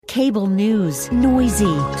Cable news,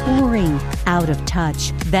 noisy, boring, out of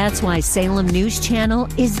touch. That's why Salem News Channel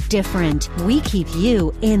is different. We keep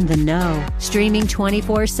you in the know. Streaming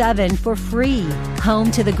 24/7 for free.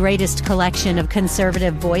 Home to the greatest collection of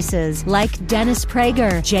conservative voices like Dennis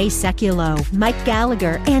Prager, Jay Sekulow, Mike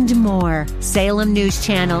Gallagher, and more. Salem News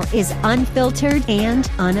Channel is unfiltered and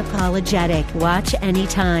unapologetic. Watch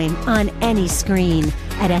anytime, on any screen,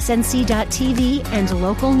 at snc.tv and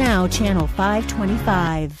Local Now Channel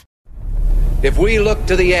 525. If we look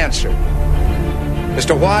to the answer as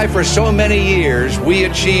to why for so many years we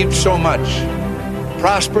achieved so much,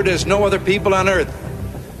 prospered as no other people on earth,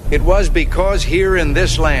 it was because here in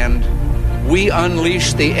this land we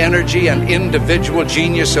unleashed the energy and individual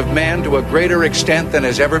genius of man to a greater extent than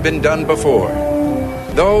has ever been done before.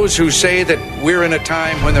 Those who say that we're in a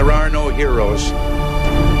time when there are no heroes,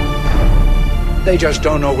 they just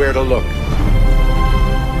don't know where to look.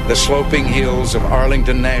 The sloping hills of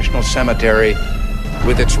Arlington National Cemetery,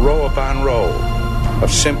 with its row upon row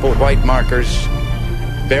of simple white markers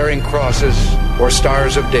bearing crosses or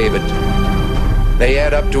stars of David, they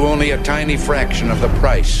add up to only a tiny fraction of the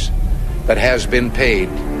price that has been paid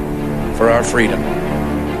for our freedom.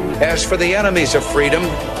 As for the enemies of freedom,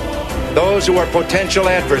 those who are potential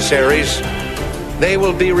adversaries, they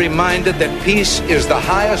will be reminded that peace is the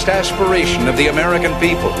highest aspiration of the American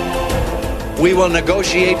people. We will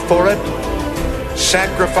negotiate for it,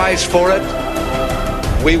 sacrifice for it.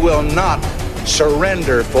 We will not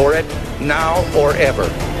surrender for it now or ever.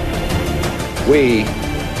 We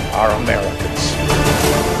are Americans.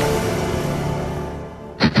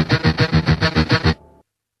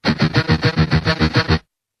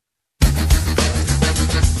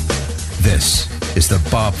 This is the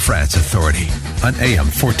Bob Frantz Authority on AM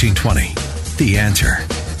 1420. The Answer.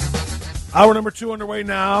 Hour number 2 underway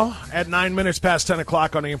now at 9 minutes past 10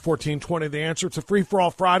 o'clock on AM 1420. The Answer. It's a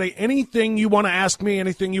free-for-all Friday. Anything you want to ask me,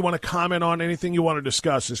 anything you want to comment on, anything you want to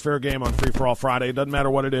discuss is fair game on Free-for-all Friday. It doesn't matter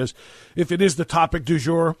what it is. If it is the topic du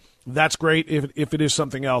jour, that's great. If it is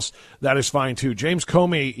something else, that is fine too. James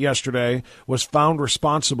Comey yesterday was found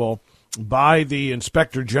responsible by the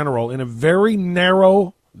Inspector General in a very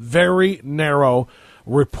narrow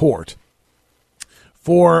report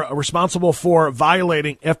responsible for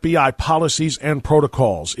violating FBI policies and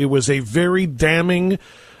protocols. It was a very damning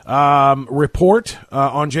report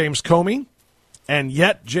on James Comey, and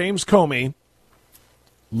yet James Comey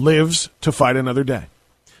lives to fight another day,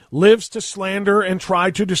 lives to slander and try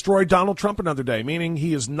to destroy Donald Trump another day, meaning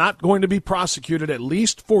he is not going to be prosecuted, at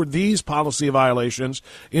least for these policy violations,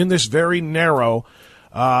 in this very narrow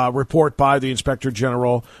report by the Inspector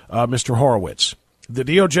General, Mr. Horowitz. The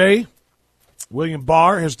DOJ, William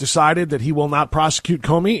Barr, has decided that he will not prosecute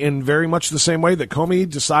Comey in very much the same way that Comey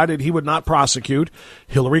decided he would not prosecute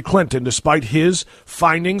Hillary Clinton, despite his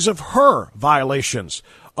findings of her violations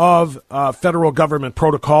of federal government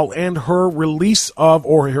protocol and her release of,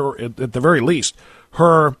 or her, at the very least,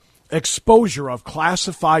 her exposure of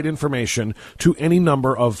classified information to any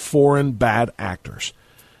number of foreign bad actors.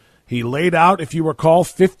 He laid out, if you recall,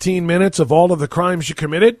 15 minutes of all of the crimes she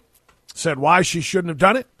committed, said why she shouldn't have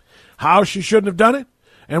done it, how she shouldn't have done it,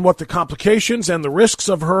 and what the complications and the risks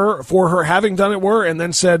of her having done it were, and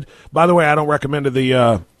then said, by the way, I don't recommend to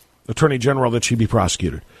the Attorney General that she be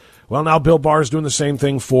prosecuted. Well, now Bill Barr is doing the same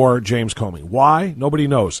thing for James Comey. Why? Nobody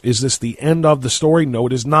knows. Is this the end of the story? No,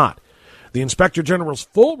 it is not. The Inspector General's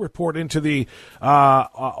full report into the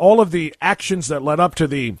all of the actions that led up to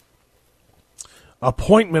the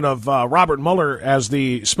appointment of Robert Mueller as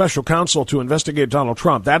the special counsel to investigate Donald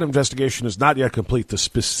Trump. That investigation is not yet complete. The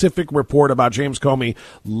specific report about James Comey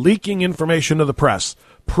leaking information to the press,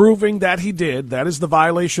 proving that he did, that is the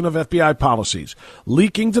violation of FBI policies,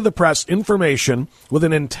 leaking to the press information with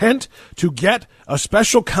an intent to get a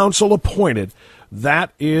special counsel appointed,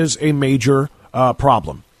 that is a major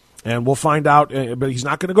problem. And we'll find out, but he's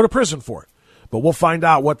not going to go to prison for it. But we'll find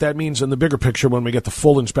out what that means in the bigger picture when we get the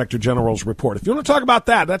full Inspector General's report. If you want to talk about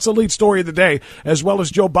that, that's the lead story of the day, as well as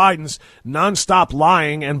Joe Biden's nonstop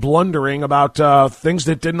lying and blundering about things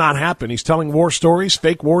that did not happen. He's telling war stories,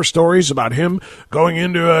 fake war stories about him going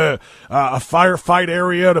into a firefight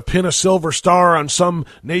area to pin a silver star on some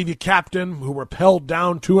Navy captain who rappelled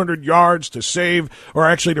down 200 yards to save, or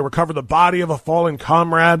actually to recover the body of a fallen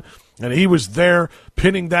comrade. And he was there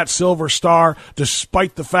pinning that silver star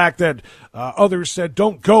despite the fact that others said,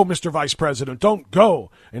 don't go, Mr. Vice President, don't go.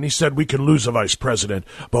 And he said, we can lose a vice president,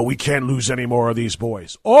 but we can't lose any more of these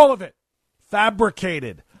boys. All of it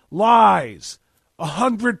fabricated, lies,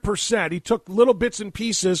 100%. He took little bits and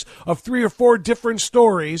pieces of 3 or 4 different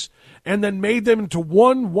stories and then made them into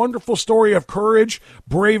one wonderful story of courage,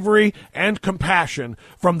 bravery, and compassion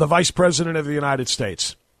from the Vice President of the United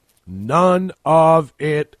States. None of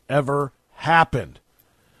it ever happened.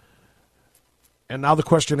 And now the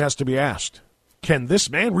question has to be asked. Can this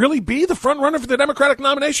man really be the front runner for the Democratic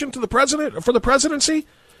nomination to the president for the presidency?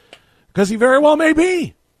 Because he very well may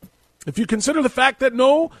be. If you consider the fact that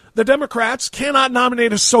the Democrats cannot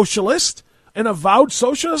nominate a socialist, an avowed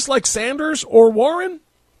socialist like Sanders or Warren.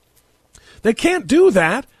 They can't do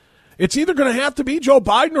that. It's either going to have to be Joe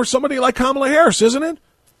Biden or somebody like Kamala Harris, isn't it?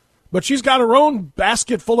 But she's got her own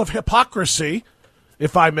basket full of hypocrisy,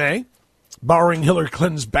 if I may, borrowing Hillary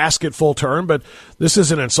Clinton's basketful term. But this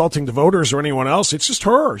isn't insulting to voters or anyone else. It's just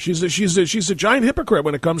her. She's a giant hypocrite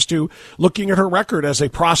when it comes to looking at her record as a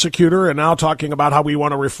prosecutor and now talking about how we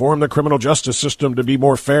want to reform the criminal justice system to be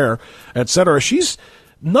more fair, etc.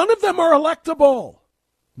 None of them are electable.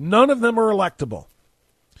 None of them are electable,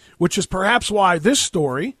 which is perhaps why this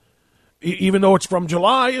story, even though it's from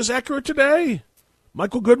July, is accurate today.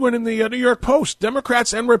 Michael Goodwin in the New York Post,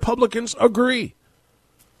 Democrats and Republicans agree.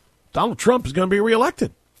 Donald Trump is going to be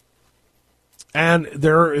reelected. And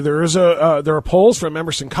there are polls from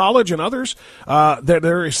Emerson College and others that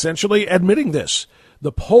they're essentially admitting this.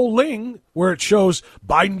 The polling where it shows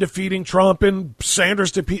Biden defeating Trump and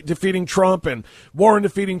Sanders defeating Trump and Warren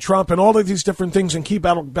defeating Trump and all of these different things in key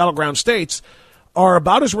battleground states are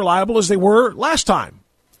about as reliable as they were last time.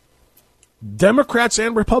 Democrats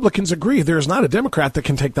and Republicans agree there is not a Democrat that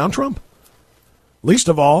can take down Trump. Least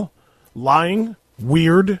of all, lying,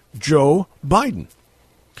 weird Joe Biden.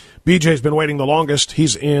 BJ's been waiting the longest.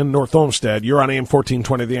 He's in North Olmsted. You're on AM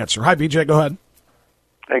 1420 The Answer. Hi, BJ. Go ahead.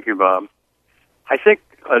 Thank you, Bob. I think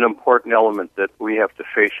an important element that we have to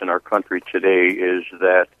face in our country today is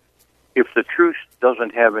that if the truth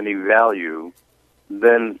doesn't have any value,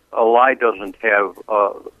 then a lie doesn't have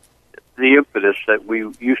the impetus that we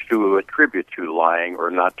used to attribute to lying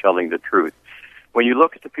or not telling the truth. When you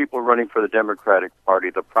look at the people running for the Democratic Party,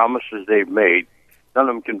 the promises they've made, none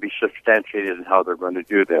of them can be substantiated in how they're going to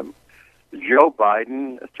do them. Joe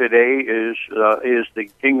Biden today is the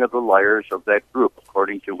king of the liars of that group,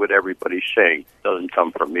 according to what everybody's saying. It doesn't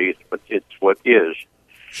come from me, but it's what is.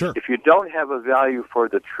 Sure. If you don't have a value for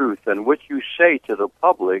the truth, then what you say to the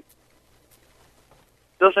public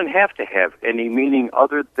doesn't have to have any meaning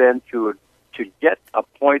other than to get a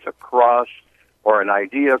point across or an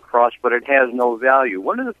idea across, but it has no value.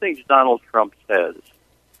 One of the things Donald Trump says,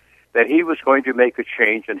 that he was going to make a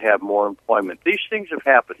change and have more employment. These things have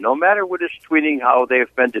happened. No matter what his tweeting, how they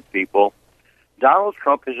offended people, Donald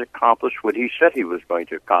Trump has accomplished what he said he was going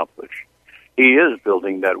to accomplish. He is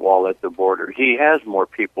building that wall at the border. He has more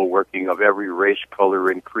people working of every race, color,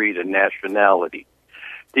 and creed and nationality.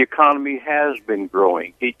 The economy has been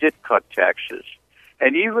growing. He did cut taxes.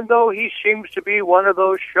 And even though he seems to be one of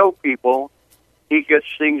those show people, he gets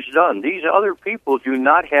things done. These other people do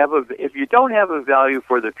not have if you don't have a value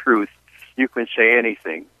for the truth, you can say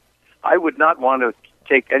anything. I would not want to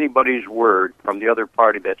take anybody's word from the other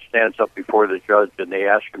party that stands up before the judge and they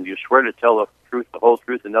ask him, do you swear to tell the truth, the whole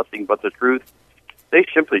truth, and nothing but the truth? They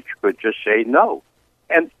simply could just say no.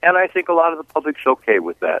 And I think a lot of the public's okay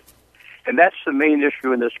with that. And that's the main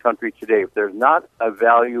issue in this country today. If there's not a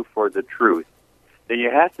value for the truth, then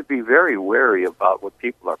you have to be very wary about what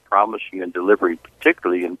people are promising and delivering,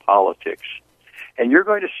 particularly in politics. And you're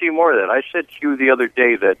going to see more of that. I said to you the other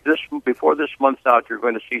day that before this month's out, you're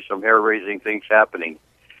going to see some hair-raising things happening.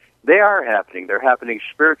 They are happening. They're happening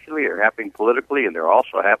spiritually, they're happening politically, and they're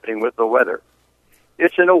also happening with the weather.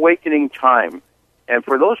 It's an awakening time. And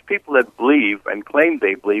for those people that believe and claim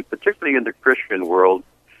they believe, particularly in the Christian world,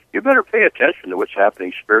 you better pay attention to what's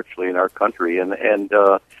happening spiritually in our country. And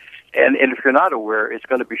if you're not aware, it's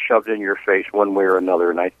going to be shoved in your face one way or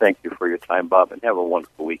another. And I thank you for your time, Bob, and have a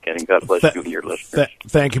wonderful weekend. And God bless you and your listeners.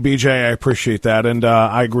 Thank you, BJ. I appreciate that. And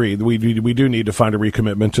I agree. We do need to find a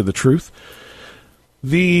recommitment to the truth.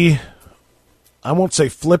 I won't say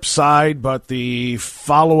flip side, but the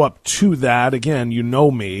follow-up to that, again, you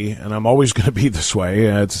know me, and I'm always going to be this way.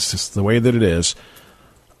 It's just the way that it is.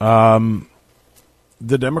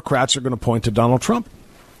 The Democrats are going to point to Donald Trump,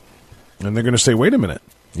 and they're going to say, wait a minute,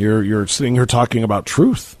 you're sitting here talking about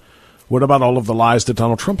truth. What about all of the lies that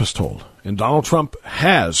Donald Trump has told? And Donald Trump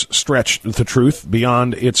has stretched the truth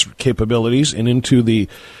beyond its capabilities and into the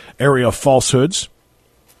area of falsehoods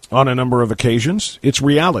on a number of occasions. It's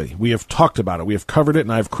reality. We have talked about it. We have covered it,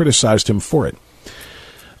 and I've criticized him for it.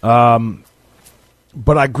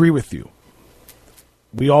 But I agree with you.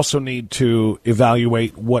 we also need to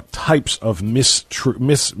evaluate what types of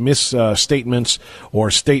misstatements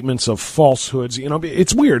or statements of falsehoods.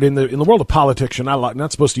 It's weird in the world of politics. You're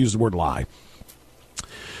not supposed to use the word lie.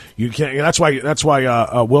 You can't. That's why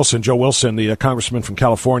Joe Wilson, the congressman from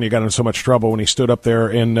California, got in so much trouble when he stood up there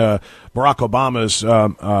in Barack Obama's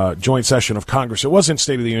joint session of Congress. It wasn't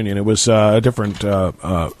State of the Union. It was a different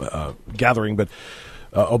gathering, but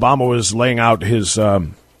Obama was laying out his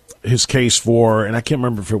case for, and I can't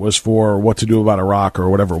remember if it was for what to do about Iraq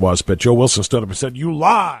or whatever it was, but Joe Wilson stood up and said, "You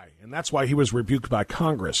lie," and that's why he was rebuked by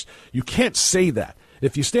Congress. You can't say that.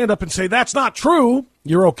 If you stand up and say, "That's not true,"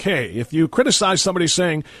 you're okay. If you criticize somebody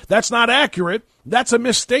saying, "That's not accurate," that's a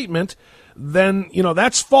misstatement, then,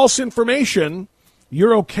 that's false information,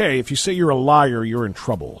 you're okay. If you say you're a liar, you're in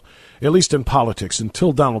trouble, at least in politics,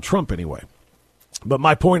 until Donald Trump anyway. But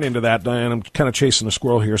my point into that, and I'm kind of chasing a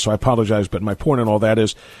squirrel here, so I apologize, but my point in all that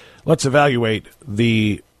is, let's evaluate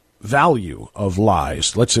the value of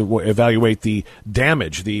lies. Let's evaluate the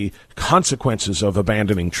damage, the consequences of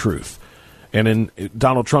abandoning truth. And in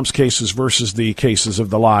Donald Trump's cases versus the cases of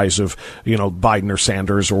the lies of, Biden or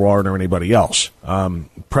Sanders or Warren or anybody else.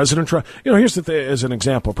 President Trump, here's the thing, as an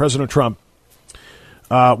example, President Trump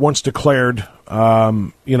once declared,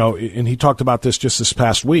 and he talked about this just this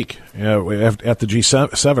past week at the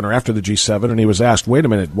G7 or after the G7, and he was asked, wait a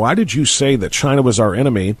minute, why did you say that China was our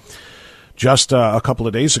enemy just a couple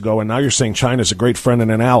of days ago, and now you're saying China's a great friend and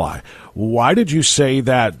an ally? Why did you say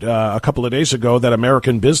that a couple of days ago that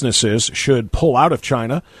American businesses should pull out of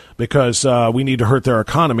China because we need to hurt their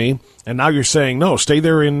economy, and now you're saying, no, stay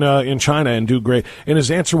there in China and do great? And his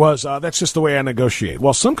answer was, that's just the way I negotiate.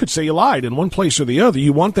 Well, some could say you lied in one place or the other.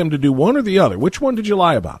 You want them to do one or the other. Which one did you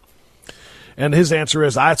lie about? And his answer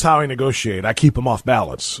is, that's how I negotiate. I keep them off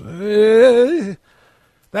balance.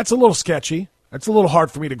 That's a little sketchy. That's a little hard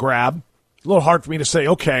for me to grab. A little hard for me to say,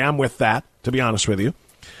 okay, I'm with that, to be honest with you.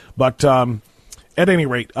 But at any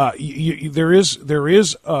rate, there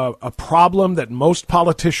is a problem that most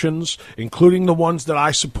politicians, including the ones that I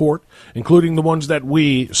support, including the ones that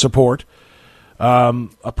we support,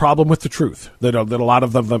 a problem with the truth that a lot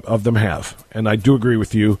of them have. And I do agree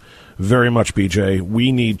with you very much, BJ.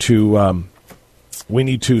 We need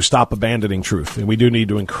to stop abandoning truth, and we do need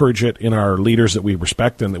to encourage it in our leaders that we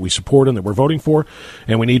respect and that we support and that we're voting for,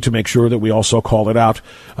 and we need to make sure that we also call it out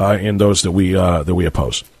in those that we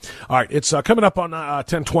oppose. All right, it's coming up on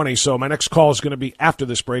 10:20, so my next call is going to be after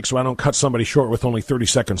this break, so I don't cut somebody short with only 30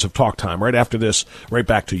 seconds of talk time. Right after this, right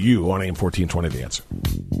back to you on AM 1420, The Answer.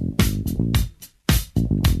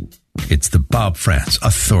 It's the Bob France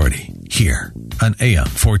Authority here on AM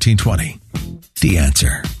 1420, The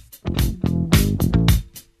Answer.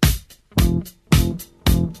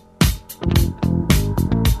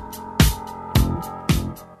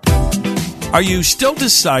 Are you still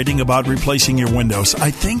deciding about replacing your windows?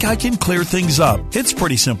 I think I can clear things up. It's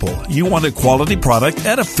pretty simple. You want a quality product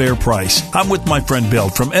at a fair price. I'm with my friend Bill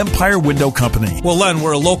from Empire Window Company. Well, Len,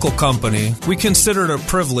 we're a local company. We consider it a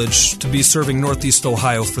privilege to be serving Northeast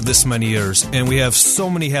Ohio for this many years, and we have so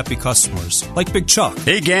many happy customers, like Big Chuck.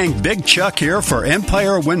 Hey gang, Big Chuck here for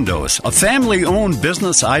Empire Windows, a family-owned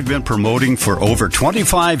business I've been promoting for over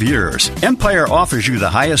 25 years. Empire offers you the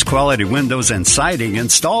highest quality windows and siding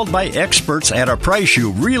installed by experts at a price you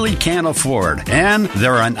really can't afford. And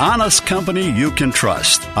they're an honest company you can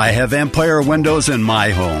trust. I have Empire Windows in my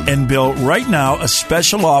home. And Bill, right now, a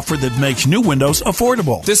special offer that makes new windows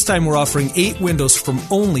affordable. This time we're offering 8 windows from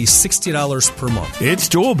only $60 per month. It's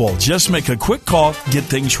doable. Just make a quick call, get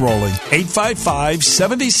things rolling.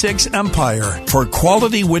 855-76-EMPIRE for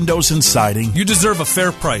quality windows and siding. You deserve a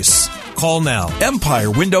fair price. Call now. Empire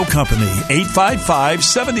Window Company,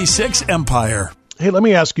 855-76-EMPIRE. Hey, let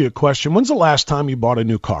me ask you a question. When's the last time you bought a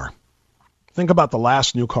new car? Think about the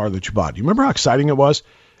last new car that you bought. You remember how exciting it was?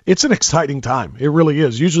 It's an exciting time. It really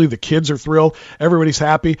is. Usually the kids are thrilled. Everybody's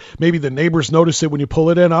happy. Maybe the neighbors notice it when you pull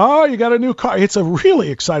it in. Oh, you got a new car. It's a really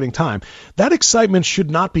exciting time. That excitement should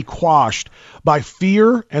not be quashed by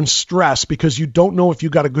fear and stress because you don't know if you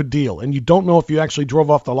got a good deal and you don't know if you actually drove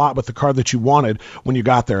off the lot with the car that you wanted when you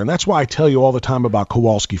got there. And that's why I tell you all the time about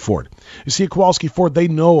Kowalski Ford. You see, at Kowalski Ford, they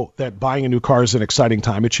know that buying a new car is an exciting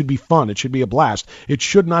time. It should be fun. It should be a blast. It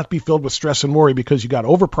should not be filled with stress and worry because you got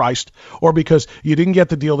overpriced or because you didn't get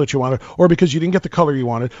the deal that you wanted or because you didn't get the color you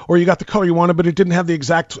wanted or you got the color you wanted but it didn't have the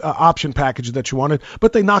exact option package that you wanted,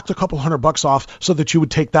 but they knocked a couple $100 off so that you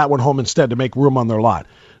would take that one home instead to make room on their lot.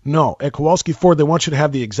 No, at Kowalski Ford, they want you to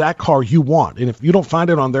have the exact car you want. And if you don't find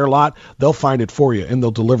it on their lot, they'll find it for you, and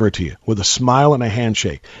they'll deliver it to you with a smile and a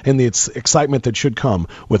handshake and the excitement that should come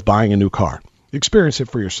with buying a new car. Experience it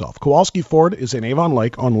for yourself. Kowalski Ford is in Avon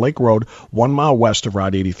Lake on Lake Road, 1 mile west of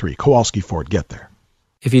Route 83. Kowalski Ford, get there.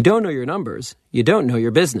 If you don't know your numbers, you don't know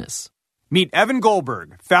your business. Meet Evan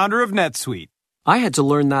Goldberg, founder of NetSuite. I had to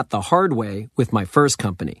learn that the hard way with my first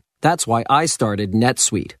company. That's why I started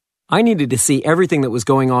NetSuite. I needed to see everything that was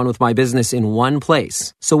going on with my business in one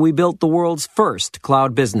place, so we built the world's first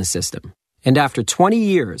cloud business system. And after 20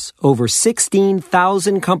 years, over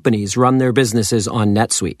 16,000 companies run their businesses on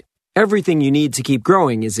NetSuite. Everything you need to keep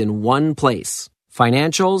growing is in one place.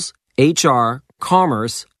 Financials, HR,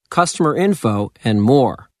 commerce, customer info, and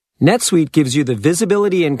more. NetSuite gives you the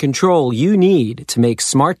visibility and control you need to make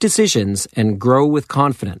smart decisions and grow with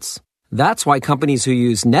confidence. That's why companies who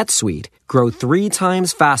use NetSuite grow 3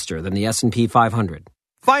 times faster than the S&P 500.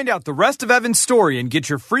 Find out the rest of Evan's story and get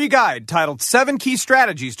your free guide titled 7 Key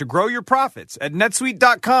Strategies to Grow Your Profits at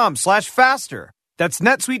netsuite.com/faster. That's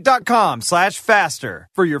netsuite.com/faster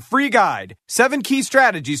for your free guide, 7 Key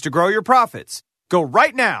Strategies to Grow Your Profits. Go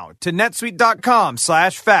right now to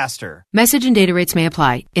netsuite.com/faster. Message and data rates may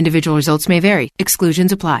apply. Individual results may vary.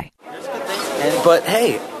 Exclusions apply. But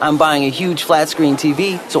hey, I'm buying a huge flat screen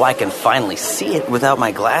TV so I can finally see it without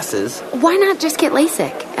my glasses. Why not just get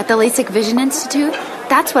LASIK at the LASIK Vision Institute?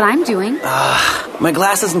 That's what I'm doing. My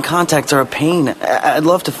glasses and contacts are a pain. I'd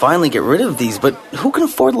love to finally get rid of these, but who can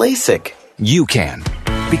afford LASIK? You can.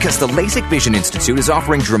 Because the LASIK Vision Institute is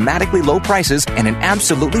offering dramatically low prices and an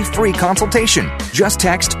absolutely free consultation. Just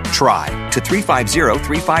text TRY to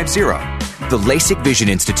 350-350. The LASIK Vision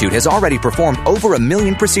Institute has already performed over 1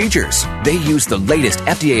 million procedures. They use the latest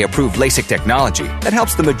FDA-approved LASIK technology that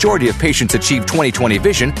helps the majority of patients achieve 20/20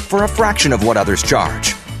 vision for a fraction of what others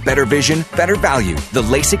charge. Better vision, better value. The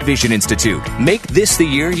LASIK Vision Institute. Make this the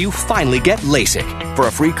year you finally get LASIK. For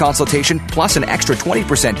a free consultation plus an extra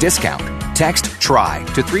 20% discount, text TRY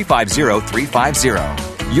to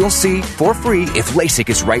 350-350. You'll see for free if LASIK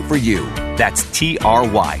is right for you. That's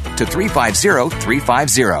TRY to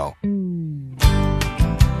 350-350.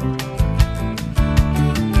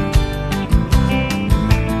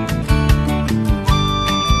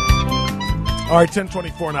 All right,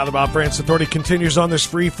 10:24 now. The Bob France Authority continues on this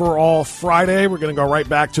free-for-all Friday. We're going to go right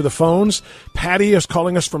back to the phones. Patty is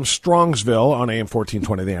calling us from Strongsville on AM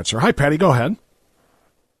 1420 The Answer. Hi, Patty. Go ahead.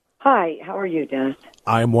 Hi. How are you, Dennis?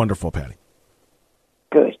 I am wonderful, Patty.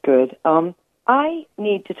 Good, good. I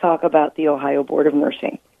need to talk about the Ohio Board of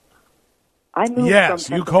Nursing. Yes,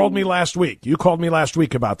 you called me last week. You called me last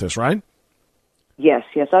week about this, right? Yes.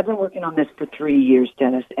 I've been working on this for 3 years,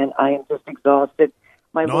 Dennis, and I am just exhausted.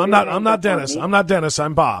 I'm not Dennis. I'm not Dennis.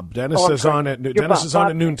 I'm Bob. Dennis is on at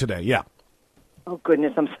noon today. Yeah. Oh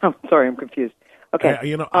goodness, I'm sorry. I'm confused.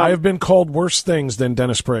 Okay. I have been called worse things than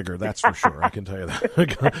Dennis Prager. That's for sure. I can tell you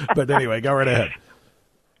that. But anyway, go right ahead.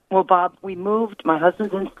 Well, Bob, we moved. My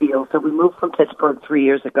husband's in Steel, so we moved from Pittsburgh 3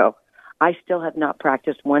 years ago. I still have not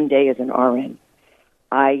practiced one day as an RN.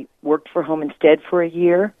 I worked for Home Instead for a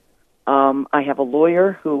year. I have a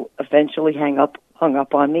lawyer who eventually hung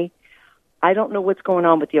up on me. I don't know what's going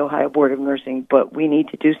on with the Ohio Board of Nursing, but we need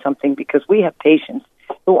to do something because we have patients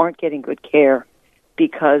who aren't getting good care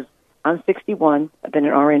because I'm 61. I've been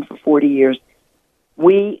an RN for 40 years.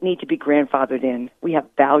 We need to be grandfathered in. We have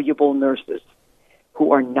valuable nurses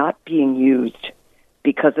who are not being used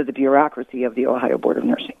because of the bureaucracy of the Ohio Board of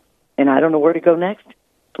Nursing. And I don't know where to go next.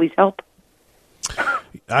 Please help.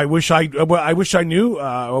 I wish I knew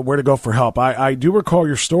where to go for help. I do recall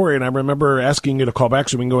your story, and I remember asking you to call back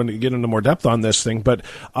so we can go and get into more depth on this thing. But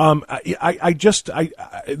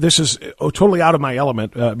this is totally out of my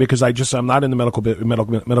element because I'm not in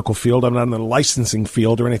the medical field. I'm not in the licensing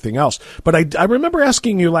field or anything else. But I remember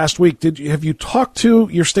asking you last week. Have you talked to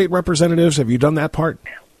your state representatives? Have you done that part?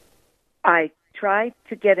 I tried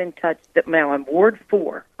to get in touch. Now I'm Ward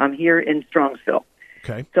 4. I'm here in Strongsville.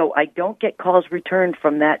 Okay. So I don't get calls returned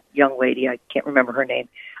from that young lady. I can't remember her name.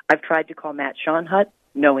 I've tried to call Matt Schoenhut.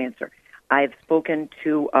 No answer. I've spoken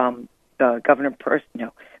to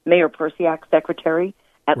Mayor Persiak's secretary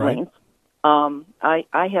at length.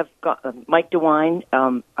 I have got Mike DeWine.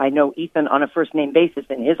 I know Ethan on a first-name basis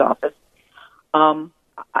in his office.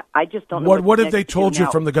 I just don't know. What have they told you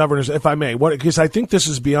from the governors, if I may? Because I think this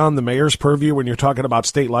is beyond the mayor's purview when you're talking about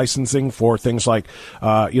state licensing for things like,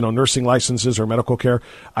 nursing licenses or medical care.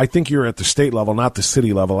 I think you're at the state level, not the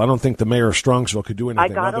city level. I don't think the mayor of Strongsville could do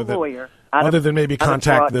anything. I got a lawyer. Other than maybe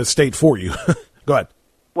contact the state for you. Go ahead.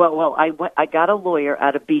 Well, I got a lawyer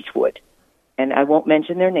out of Beechwood, and I won't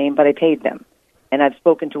mention their name, but I paid them. And I've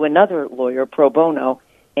spoken to another lawyer, pro bono,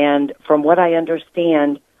 and from what I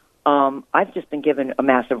understand, I've just been given a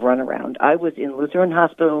massive runaround. I was in Lutheran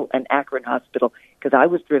Hospital and Akron Hospital because I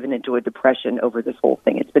was driven into a depression over this whole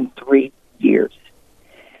thing. It's been 3 years.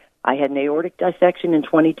 I had an aortic dissection in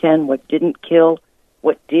 2010. What did kill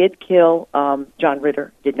John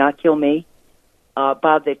Ritter did not kill me.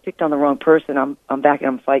 Bob, they picked on the wrong person. I'm back and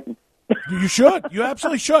I'm fighting. You should. You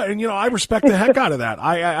absolutely should. And, I respect the heck out of that.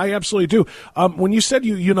 I absolutely do. When you said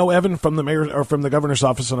you know Evan from the mayor or from the governor's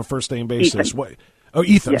office on a first name basis, Ethan.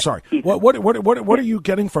 Ethan, Yes, sorry. Ethan. What are you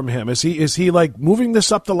getting from him? Is he like moving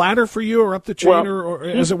this up the ladder for you or up the chain or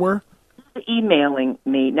as it were? Emailing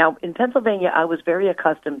me. Now, in Pennsylvania, I was very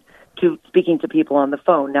accustomed to speaking to people on the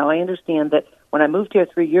phone. Now, I understand that when I moved here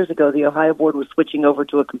 3 years ago, the Ohio board was switching over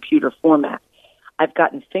to a computer format. I've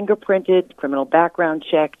gotten fingerprinted, criminal background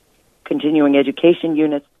checked, continuing education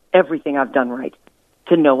units, everything I've done right,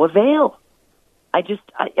 to no avail. I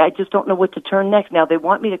just don't know what to turn next. Now, they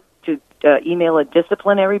want me to email a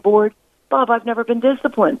disciplinary board. Bob, I've never been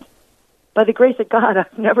disciplined. By the grace of God,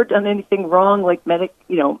 I've never done anything wrong, like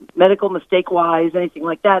medical mistake-wise, anything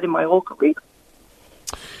like that in my whole career.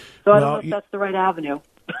 So I don't know if that's the right avenue.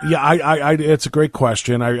 Yeah, it's a great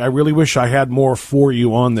question. I really wish I had more for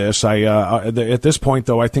you on this. At this point,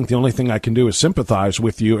 though, I think the only thing I can do is sympathize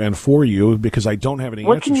with you and for you because I don't have any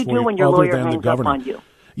what answers can you for do you when your other lawyer than the hangs governor. up on you?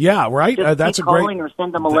 Yeah, right. Just that's keep a great. calling or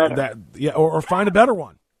send them a letter. Or find a better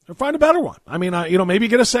one. Find a better one. I mean, maybe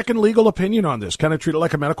get a second legal opinion on this. Kind of treat it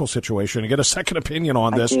like a medical situation and get a second opinion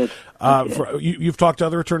on this. I did. You've talked to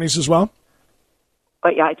other attorneys as well?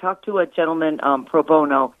 Yeah, I talked to a gentleman pro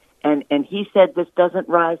bono, and he said this doesn't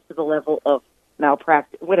rise to the level of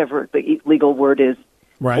malpractice, whatever the legal word is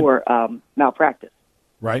for malpractice.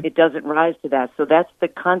 Right. It doesn't rise to that. So that's the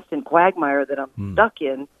constant quagmire that I'm stuck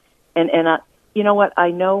in. And you know what? I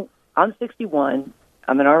know I'm 61.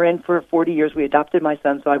 I'm an RN for 40 years. We adopted my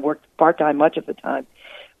son, so I worked part-time much of the time.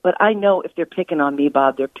 But I know if they're picking on me,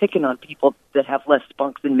 Bob, they're picking on people that have less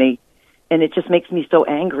spunk than me. And it just makes me so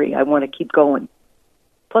angry. I want to keep going.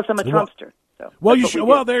 Plus, I'm a Trumpster. So well, you should.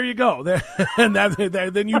 Well, there you go. And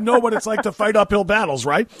then you know what it's like to fight uphill battles,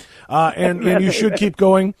 right? And you should keep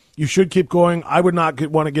going. You should keep going. I would not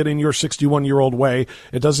want to get in your 61-year-old way.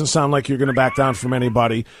 It doesn't sound like you're going to back down from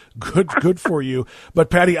anybody. Good for you.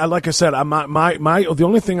 But Patty, like I said, the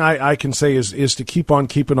only thing I can say is to keep on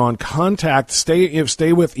keeping on. Contact.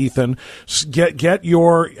 Stay with Ethan. Get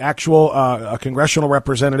your actual congressional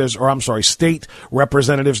representatives, or I'm sorry, state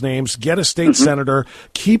representatives' names. Get a state senator.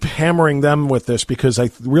 Keep hammering them with this because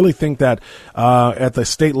I really think that at the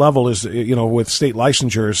state level is with state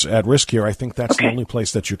licensures at risk here. I think that's the only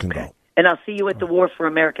place that you can go. And I'll see you at the War for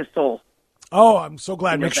America's Soul. Oh, I'm so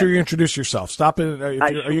glad. Make sure you introduce yourself. Stop it.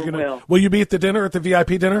 Are you gonna? Will you be at the dinner, at the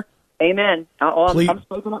VIP dinner? Amen. I'm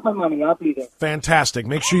saving up my money. I'll be there. Fantastic.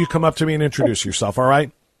 Make sure you come up to me and introduce yourself. All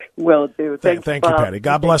right. Will do. Thank you, Patty.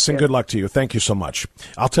 God bless and good luck to you. Thank you so much.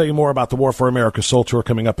 I'll tell you more about the War for America's Soul Tour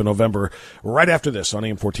coming up in November right after this on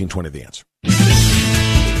AM 1420 The Answer.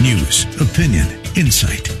 News, opinion,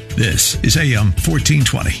 insight. This is AM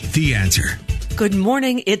 1420 The Answer. Good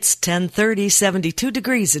morning. It's 10:30, 72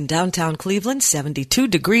 degrees in downtown Cleveland, 72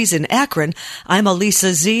 degrees in Akron. I'm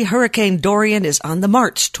Elisa Z. Hurricane Dorian is on the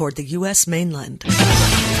march toward the U.S. mainland.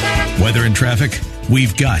 Weather and traffic,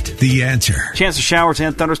 we've got the answer. Chance of showers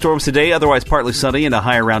and thunderstorms today, otherwise partly sunny and a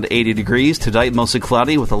high around 80 degrees. Tonight, mostly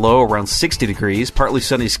cloudy with a low around 60 degrees. Partly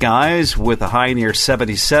sunny skies with a high near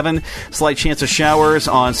 77. Slight chance of showers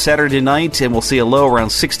on Saturday night, and we'll see a low around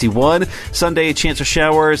 61. Sunday, a chance of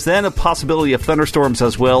showers, then a possibility of thunderstorms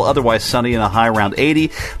as well, otherwise sunny and a high around 80.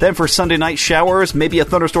 Then for Sunday night, showers, maybe a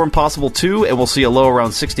thunderstorm possible too, and we'll see a low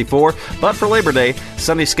around 64. But for Labor Day,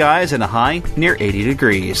 sunny skies and a high near 80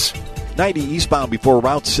 degrees. 90 eastbound before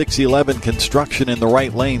Route 611, construction in the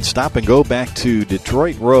right lane. Stop and go back to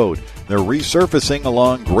Detroit Road. They're resurfacing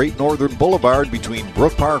along Great Northern Boulevard between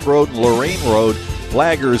Brook Park Road and Lorraine Road.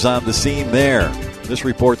 Flaggers on the scene there. This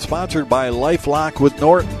report sponsored by LifeLock with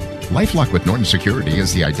Norton. LifeLock with Norton Security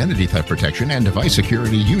is the identity theft protection and device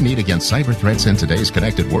security you need against cyber threats in today's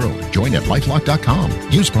connected world. Join at LifeLock.com.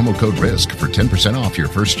 Use promo code RISK for 10% off your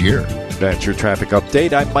first year. That's your traffic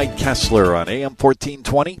update. I'm Mike Kessler on AM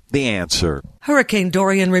 1420, The Answer. Hurricane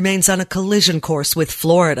Dorian remains on a collision course with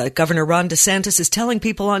Florida. Governor Ron DeSantis is telling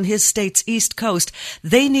people on his state's east coast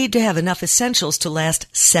they need to have enough essentials to last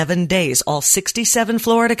 7 days. All 67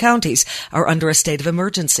 Florida counties are under a state of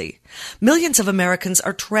emergency. Millions of Americans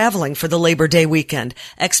are traveling for the Labor Day weekend.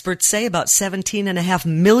 Experts say about 17.5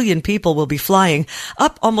 million people will be flying,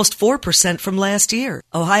 up almost 4% from last year.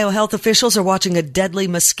 Ohio health officials are watching a deadly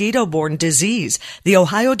mosquito-borne disease. The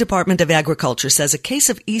Ohio Department of Agriculture says a case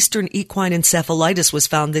of eastern equine encephalitis was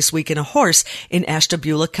found this week in a horse in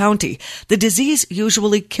Ashtabula County. The disease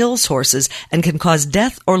usually kills horses and can cause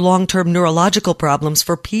death or long-term neurological problems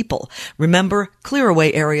for people. Remember, clear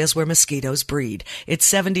away areas where mosquitoes breed. It's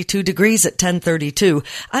 72 degrees at 10:32.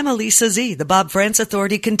 I'm Elisa Z. The Bob Frantz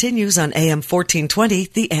Authority continues on AM 1420,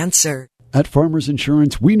 The Answer. At Farmers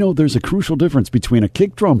Insurance, we know there's a crucial difference between a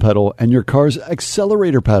kick drum pedal and your car's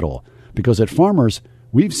accelerator pedal. Because at Farmers,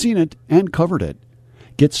 we've seen it and covered it.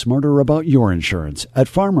 Get smarter about your insurance at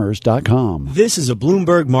farmers.com. This is a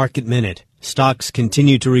Bloomberg Market Minute. Stocks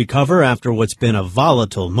continue to recover after what's been a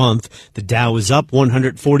volatile month. The Dow is up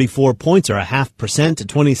 144 points, or 0.5% to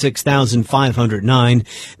 26,509.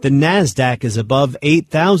 The Nasdaq is above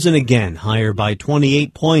 8,000 again, higher by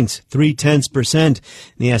 28 points, 0.3%.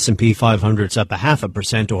 The S&P 500's up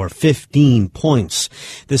 0.5%, or 15 points.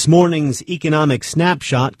 This morning's economic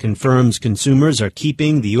snapshot confirms consumers are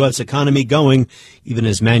keeping the U.S. economy going, even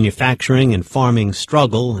as manufacturing and farming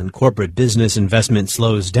struggle and corporate business investment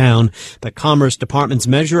slows down. The Commerce Department's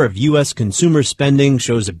measure of U.S. consumer spending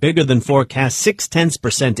shows a bigger than forecast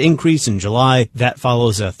 0.6% increase in July. That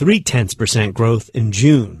follows a 0.3% growth in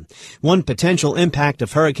June. One potential impact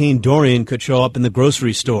of Hurricane Dorian could show up in the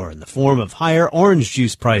grocery store in the form of higher orange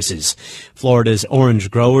juice prices. Florida's orange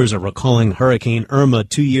growers are recalling Hurricane Irma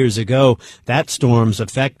 2 years ago. That storm's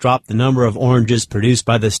effect dropped the number of oranges produced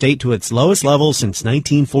by the state to its lowest level since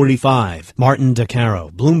 1945. Martin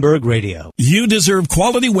DeCaro, Bloomberg Radio. You deserve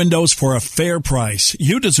quality windows for a fair price.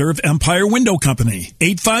 You deserve Empire Window Company.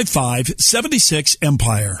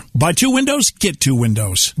 855-76-EMPIRE. Buy 2 windows, get 2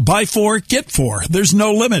 windows. Buy 4, get 4. There's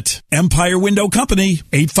no limit. Empire Window Company.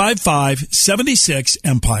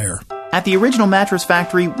 855-76-EMPIRE. At the Original Mattress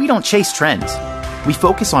Factory, we don't chase trends. We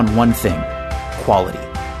focus on one thing: quality.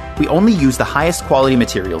 We only use the highest quality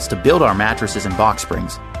materials to build our mattresses and box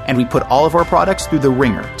springs, and we put all of our products through the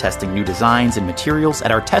ringer, testing new designs and materials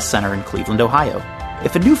at our test center in Cleveland, Ohio.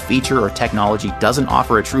 If a new feature or technology doesn't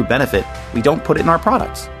offer a true benefit, we don't put it in our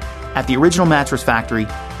products. At the Original Mattress Factory,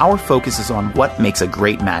 our focus is on what makes a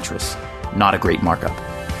great mattress, not a great markup.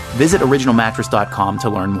 Visit originalmattress.com to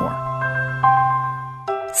learn more.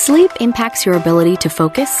 Sleep impacts your ability to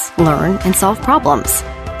focus, learn, and solve problems.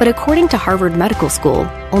 But according to Harvard Medical School,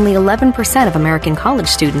 only 11% of American college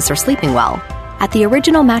students are sleeping well. At the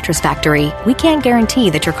Original Mattress Factory, we can't guarantee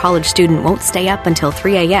that your college student won't stay up until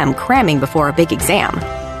 3 a.m. cramming before a big exam.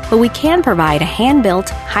 But we can provide a hand-built,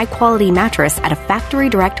 high-quality mattress at a factory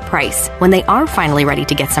direct price when they are finally ready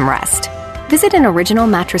to get some rest. Visit an Original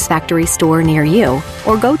Mattress Factory store near you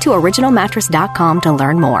or go to originalmattress.com to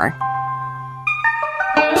learn more.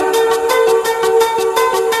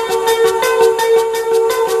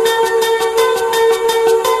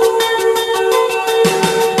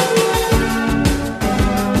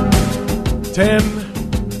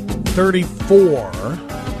 $10:34.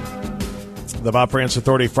 The Bob Frantz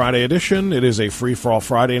Authority Friday edition. It is a free-for-all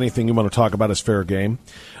Friday. Anything you want to talk about is fair game.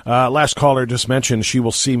 Last caller just mentioned she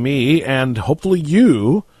will see me and hopefully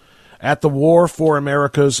you at the War for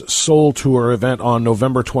America's Soul Tour event on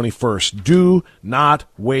November 21st. Do not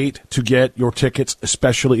wait to get your tickets,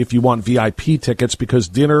 especially if you want VIP tickets, because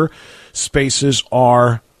dinner spaces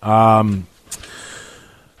are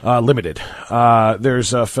limited.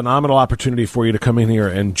 There's a phenomenal opportunity for you to come in here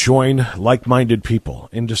and join like-minded people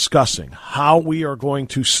in discussing how we are going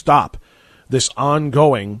to stop this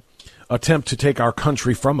ongoing attempt to take our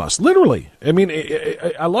country from us. Literally. I mean,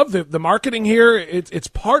 I love the marketing here. It's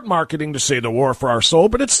part marketing to say the war for our soul,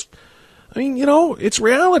 but it's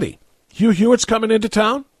reality. Hugh Hewitt's coming into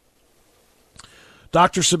town.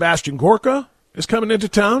 Dr. Sebastian Gorka is coming into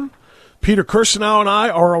town. Peter Kirsanow and I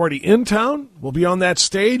are already in town. We'll be on that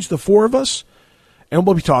stage, the four of us, and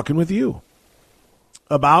we'll be talking with you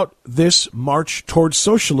about this march towards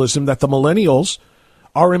socialism that the millennials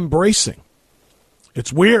are embracing.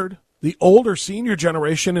 It's weird. The older senior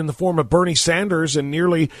generation, in the form of Bernie Sanders and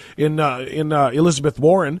nearly in Elizabeth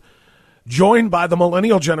Warren, joined by the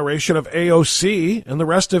millennial generation of AOC and the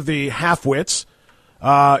rest of the half-wits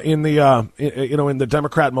in the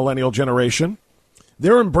Democrat millennial generation.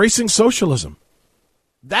 They're embracing socialism.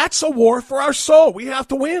 That's a war for our soul. We have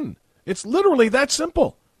to win. It's literally that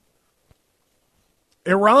simple.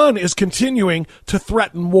 Iran is continuing to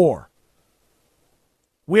threaten war.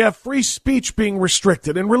 We have free speech being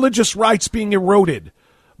restricted and religious rights being eroded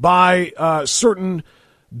by certain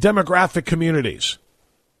demographic communities.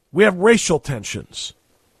 We have racial tensions.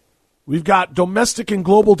 We've got domestic and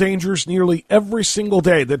global dangers nearly every single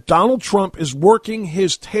day that Donald Trump is working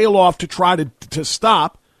his tail off to try to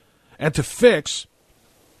stop and to fix.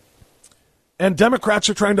 And Democrats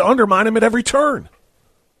are trying to undermine him at every turn.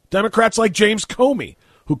 Democrats like James Comey,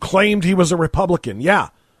 who claimed he was a Republican. Yeah,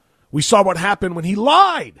 we saw what happened when he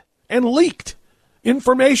lied and leaked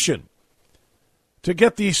information to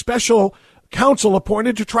get the special counsel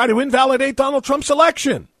appointed to try to invalidate Donald Trump's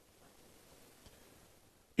election.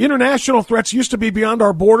 International threats used to be beyond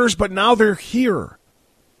our borders, but now they're here.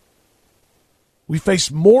 We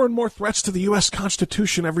face more and more threats to the U.S.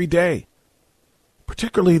 Constitution every day,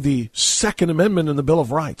 particularly the Second Amendment in the Bill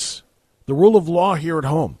of Rights, the rule of law here at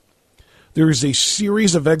home. There is a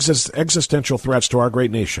series of existential threats to our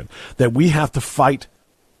great nation that we have to fight,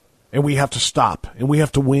 and we have to stop, and we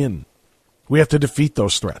have to win. We have to defeat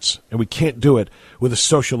those threats, and we can't do it with a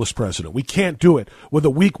socialist president. We can't do it with a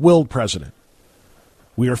weak-willed president.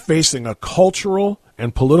 We are facing a cultural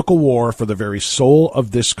and political war for the very soul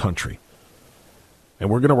of this country, and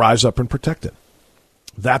we're going to rise up and protect it.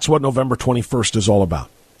 That's what November 21st is all about.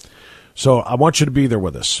 So I want you to be there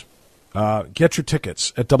with us. Get your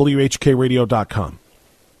tickets at WHKRadio.com.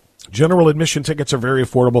 General admission tickets are very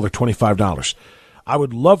affordable. They're $25. I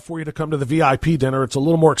would love for you to come to the VIP dinner. It's a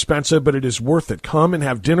little more expensive, but it is worth it. Come and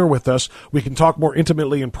have dinner with us. We can talk more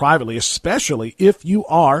intimately and privately, especially if you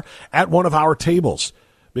are at one of our tables,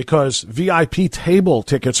 because VIP table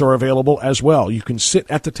tickets are available as well. You can sit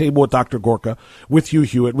at the table with Dr. Gorka, with Hugh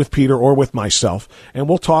Hewitt, with Peter, or with myself, and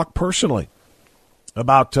we'll talk personally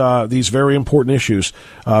about these very important issues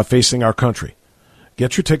facing our country.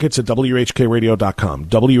 Get your tickets at WHKRadio.com,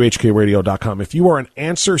 WHKRadio.com. If you are an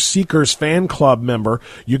Answer Seekers fan club member,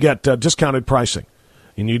 you get discounted pricing.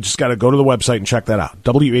 And you just got to go to the website and check that out,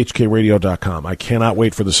 WHKRadio.com. I cannot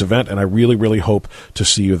wait for this event, and I really, really hope to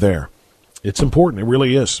see you there. It's important. It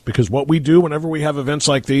really is, because what we do whenever we have events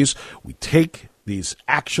like these, we take these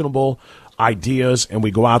actionable ideas and we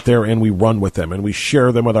go out there and we run with them and we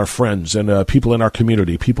share them with our friends and people in our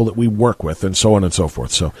community, people that we work with, and so on and so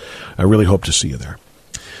forth. So I really hope to see you there.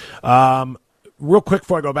 Real quick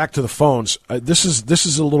before I go back to the phones, this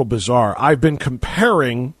is a little bizarre. I've been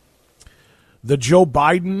comparing the Joe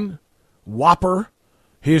Biden whopper,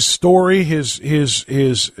 his story, his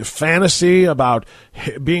fantasy about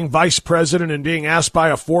being vice president and being asked by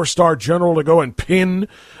a 4-star general to go and pin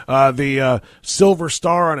the silver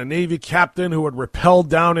star on a Navy captain who had rappelled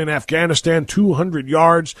down in Afghanistan 200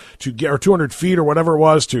 yards to get, or 200 feet or whatever it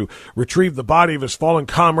was, to retrieve the body of his fallen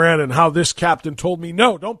comrade, and how this captain told me,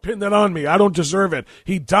 no, don't pin that on me. I don't deserve it.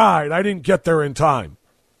 He died. I didn't get there in time.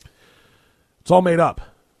 It's all made up.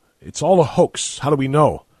 It's all a hoax. How do we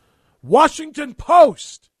know? Washington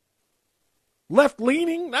Post.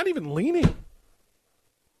 Left-leaning, not even leaning.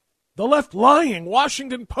 The left-lying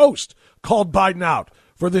Washington Post called Biden out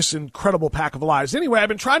for this incredible pack of lies. Anyway, I've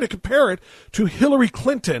been trying to compare it to Hillary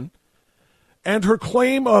Clinton and her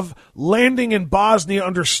claim of landing in Bosnia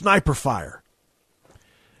under sniper fire.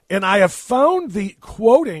 And I have found the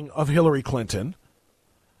quoting of Hillary Clinton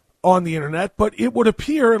on the internet, but it would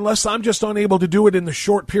appear, unless I'm just unable to do it in the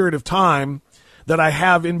short period of time that I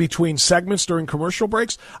have in between segments during commercial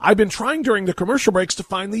breaks, I've been trying during the commercial breaks to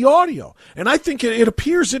find the audio, and I think it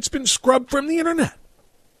appears it's been scrubbed from the internet.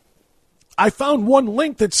 I found one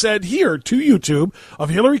link that said here to YouTube of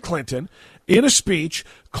Hillary Clinton in a speech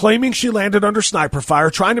claiming she landed under sniper fire,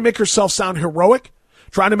 trying to make herself sound heroic,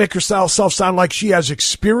 trying to make herself sound like she has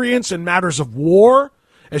experience in matters of war,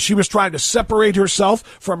 as she was trying to separate herself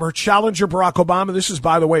from her challenger, Barack Obama. This is,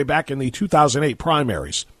 by the way, back in the 2008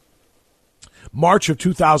 primaries. March of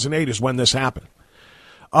 2008 is when this happened.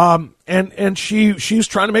 And she's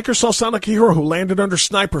trying to make herself sound like a hero who landed under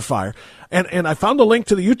sniper fire. And I found a link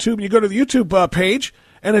to the YouTube, and you go to the YouTube page,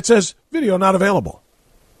 and it says, video not available.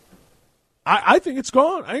 I think it's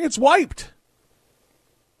gone. I think it's wiped.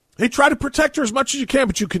 They try to protect her as much as you can,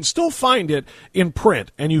 but you can still find it in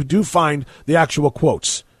print, and you do find the actual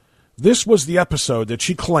quotes. This was the episode that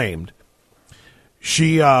she claimed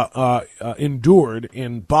she endured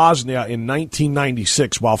in Bosnia in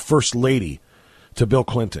 1996 while First Lady to Bill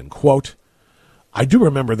Clinton. Quote, I do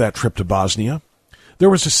remember that trip to Bosnia. There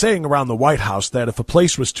was a saying around the White House that if a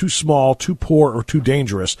place was too small, too poor, or too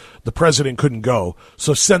dangerous, the president couldn't go,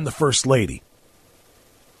 so send the First Lady.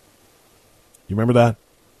 You remember that?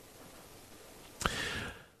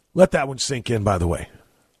 Let that one sink in, by the way.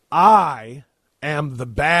 I am the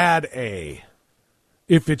bad A.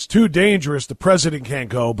 If it's too dangerous, the president can't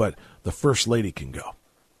go, but the First Lady can go.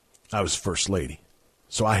 I was First Lady,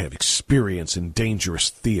 so I have experience in dangerous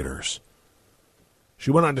theaters.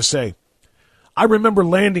 She went on to say, I remember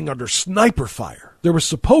landing under sniper fire. There was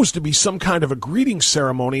supposed to be some kind of a greeting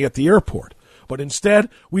ceremony at the airport, but instead,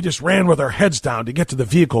 we just ran with our heads down to get to the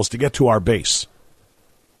vehicles to get to our base.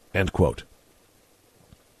 End quote.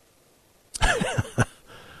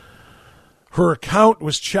 Her account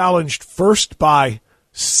was challenged first by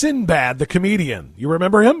Sinbad, the comedian. You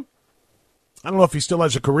remember him? I don't know if he still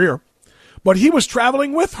has a career, but he was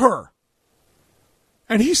traveling with her.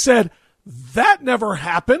 And he said, that never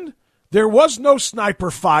happened. There was no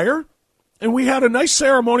sniper fire. And we had a nice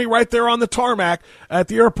ceremony right there on the tarmac at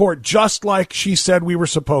the airport, just like she said we were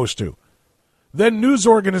supposed to. Then news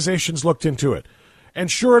organizations looked into it. And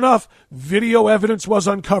sure enough, video evidence was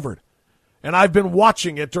uncovered. And I've been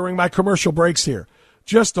watching it during my commercial breaks here.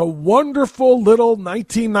 Just a wonderful little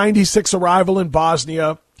 1996 arrival in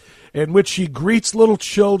Bosnia, in which she greets little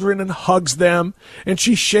children and hugs them, and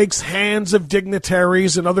she shakes hands of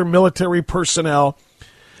dignitaries and other military personnel.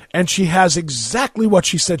 And she has exactly what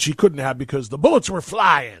she said she couldn't have because the bullets were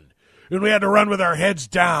flying, and we had to run with our heads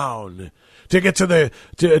down to get to the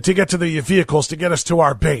to get to the vehicles to get us to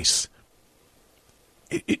our base.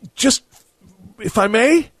 It just, if I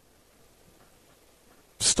may,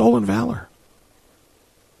 stolen valor.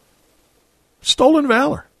 Stolen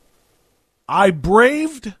valor. I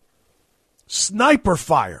braved sniper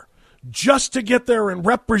fire just to get there and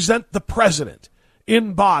represent the president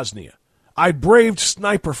in Bosnia. I braved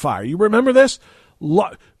sniper fire. You remember this?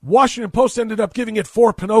 Washington Post ended up giving it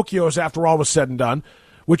 4 Pinocchios after all was said and done,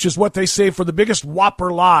 which is what they say for the biggest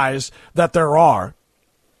whopper lies that there are.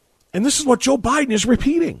 And this is what Joe Biden is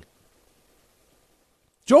repeating.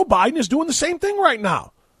 Joe Biden is doing the same thing right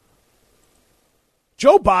now.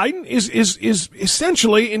 Joe Biden is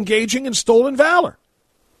essentially engaging in stolen valor.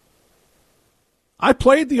 I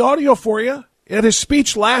played the audio for you. At his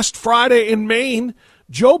speech last Friday in Maine,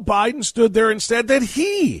 Joe Biden stood there and said that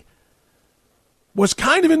he was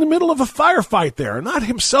kind of in the middle of a firefight there. Not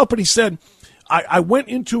himself, but he said, I went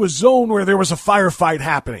into a zone where there was a firefight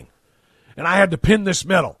happening, and I had to pin this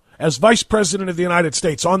medal as Vice President of the United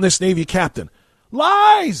States on this Navy captain.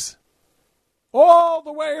 Lies! All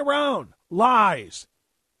the way around. Lies.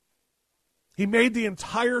 He made the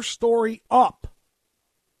entire story up,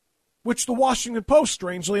 which the Washington Post,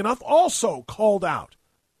 strangely enough, also called out.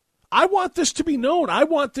 I want this to be known. I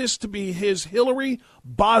want this to be his Hillary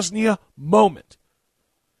Bosnia moment.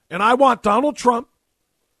 And I want Donald Trump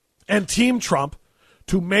and Team Trump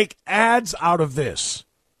to make ads out of this.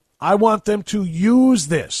 I want them to use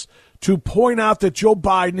this to point out that Joe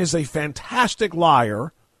Biden is a fantastic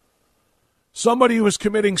liar, somebody who is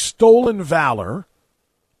committing stolen valor,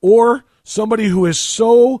 or somebody who is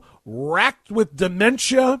so racked with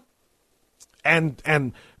dementia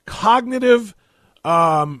and cognitive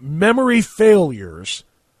memory failures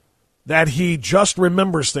that he just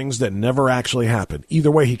remembers things that never actually happened.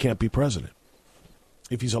 Either way, he can't be president.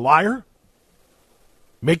 If he's a liar,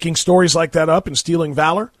 making stories like that up and stealing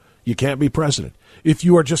valor, you can't be president. If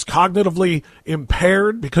you are just cognitively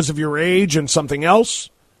impaired because of your age and something else,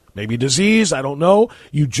 maybe disease, I don't know,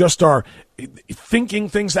 you just are thinking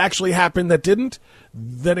things actually happened that didn't,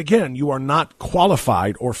 then again, you are not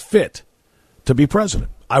qualified or fit to be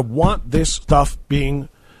president. I want this stuff being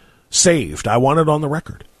saved. I want it on the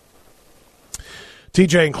record.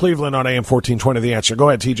 TJ in Cleveland on AM 1420, The Answer. Go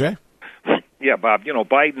ahead, TJ. Yeah, Bob,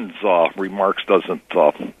 Biden's remarks doesn't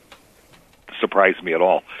surprise me at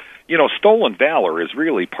all. Stolen valor is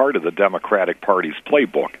really part of the Democratic Party's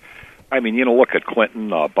playbook. I mean, look at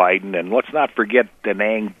Clinton, Biden, and let's not forget Da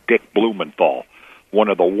Nang Dick Blumenthal, one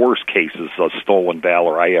of the worst cases of stolen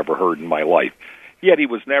valor I ever heard in my life. Yet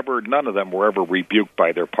none of them were ever rebuked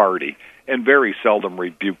by their party, and very seldom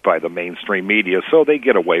rebuked by the mainstream media, so they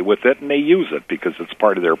get away with it, and they use it because it's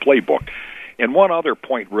part of their playbook. And one other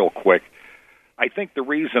point real quick, I think the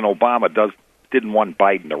reason Obama didn't want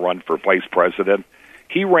Biden to run for vice president,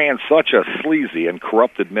 he ran such a sleazy and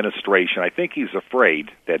corrupt administration. I think he's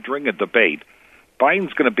afraid that during a debate,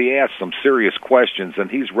 Biden's going to be asked some serious questions,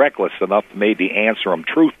 and he's reckless enough to maybe answer them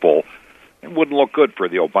truthful. It wouldn't look good for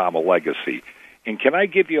the Obama legacy. And can I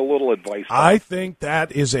give you a little advice? I think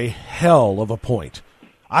that is a hell of a point.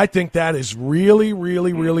 I think that is really,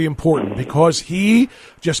 really, really important because he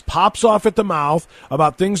just pops off at the mouth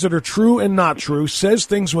about things that are true and not true, says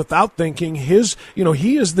things without thinking. He is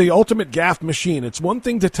the ultimate gaffe machine. It's one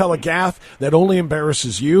thing to tell a gaffe that only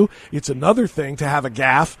embarrasses you. It's another thing to have a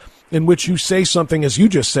gaffe in which you say something, as you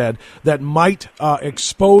just said, that might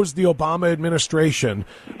expose the Obama administration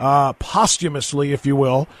posthumously, if you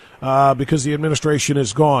will, because the administration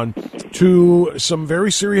is gone, to some very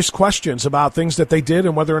serious questions about things that they did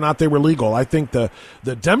and whether or not they were legal. I think the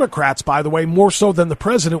Democrats, by the way, more so than the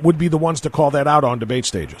president, would be the ones to call that out on debate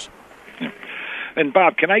stages. And,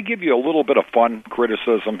 Bob, can I give you a little bit of fun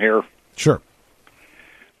criticism here? Sure.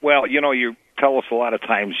 Well, you tell us a lot of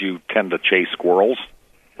times you tend to chase squirrels,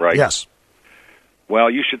 right? Yes.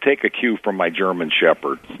 Well, you should take a cue from my German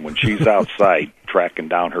Shepherd. When she's outside tracking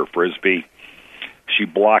down her Frisbee, She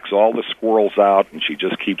blocks all the squirrels out, and she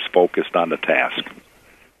just keeps focused on the task.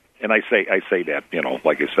 And I say that,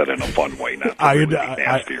 like I said, in a fun way, not to really be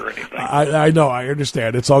nasty or anything. I know, I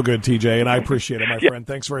understand. It's all good, TJ, and I appreciate it, my friend.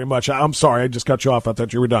 Thanks very much. I'm sorry, I just cut you off. I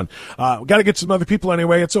thought you were done. Got to get some other people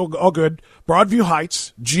anyway. It's all good. Broadview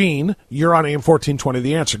Heights, Gene, you're on AM 1420.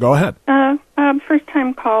 The Answer. Go ahead.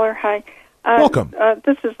 First-time caller. Hi. Welcome.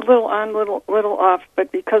 This is a little on, little off,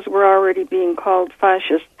 but because we're already being called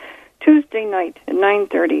fascist, Tuesday night at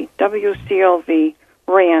 9:30, WCLV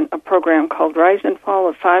ran a program called Rise and Fall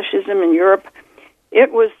of Fascism in Europe.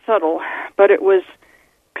 It was subtle, but it was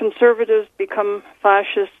conservatives become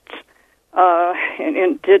fascists,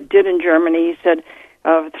 and did in Germany. He said,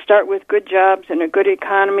 start with good jobs and a good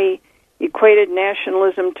economy, equated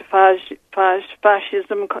nationalism to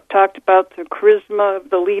fascism, talked about the charisma of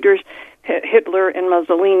the leaders, Hitler and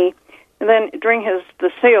Mussolini. And then during his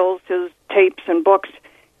tapes and books,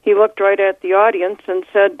 he looked right at the audience and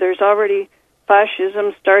said, there's already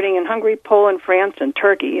fascism starting in Hungary, Poland, France, and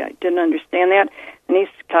Turkey. I didn't understand that. And he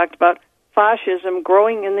talked about fascism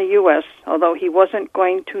growing in the U.S., although he wasn't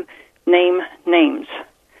going to name names.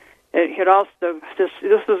 It also, this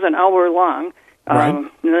was an hour long, and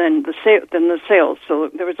then the sales, so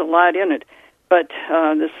there was a lot in it. But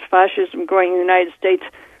this fascism growing in the United States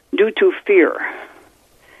due to fear.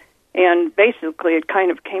 And basically it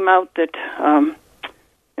kind of came out that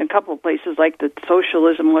in a couple of places, like that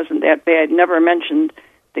socialism wasn't that bad. Never mentioned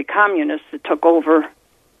the communists that took over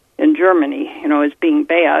in Germany, as being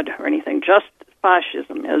bad or anything. Just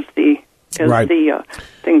fascism as the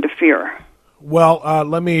thing to fear. Well,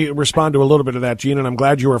 let me respond to a little bit of that, Gene, and I'm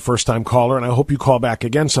glad you were a first-time caller, and I hope you call back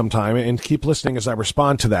again sometime and keep listening as I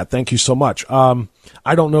respond to that. Thank you so much. I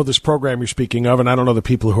don't know this program you're speaking of, and I don't know the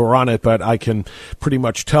people who are on it, but I can pretty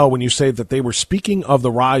much tell when you say that they were speaking of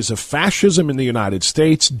the rise of fascism in the United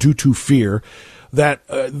States due to fear, that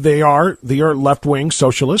they are left-wing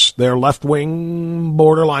socialists, they're left-wing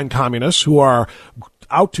borderline communists who are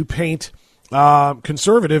out to paint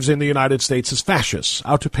conservatives in the United States as fascists,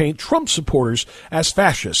 out to paint Trump supporters as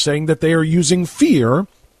fascists, saying that they are using fear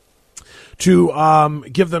to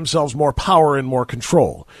give themselves more power and more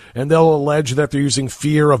control. And they'll allege that they're using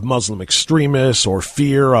fear of Muslim extremists or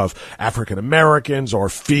fear of African Americans or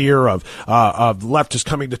fear of leftists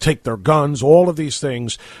coming to take their guns, all of these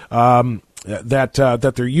things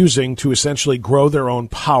that they're using to essentially grow their own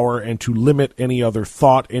power and to limit any other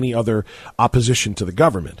thought, any other opposition to the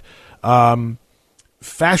government.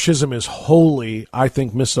 Fascism is wholly, I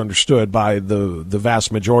think, misunderstood by the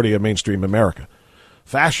vast majority of mainstream America.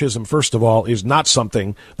 Fascism, first of all, is not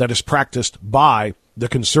something that is practiced by the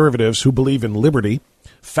conservatives who believe in liberty.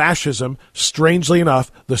 Fascism, strangely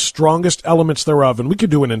enough, the strongest elements thereof, and we could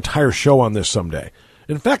do an entire show on this someday.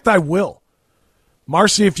 In fact, I will.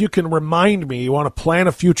 Marcy, if you can remind me, you want to plan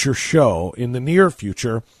a future show in the near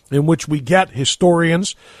future in which we get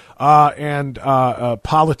historians and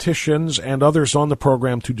politicians and others on the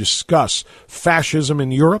program to discuss fascism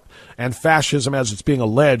in Europe and fascism as it's being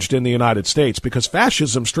alleged in the United States. Because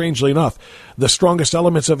fascism, strangely enough, the strongest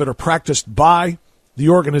elements of it are practiced by the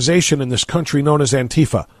organization in this country known as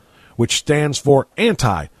Antifa, which stands for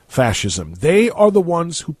anti-fascism. They are the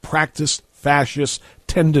ones who practice fascist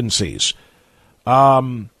tendencies.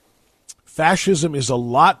 Fascism is a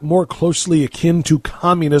lot more closely akin to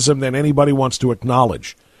communism than anybody wants to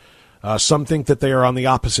acknowledge. Some think that they are on the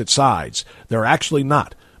opposite sides. They're actually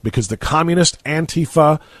not, because the communist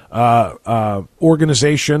Antifa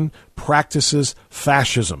organization practices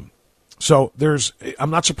fascism. So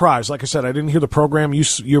I'm not surprised. Like I said, I didn't hear the program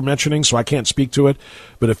you're mentioning, so I can't speak to it.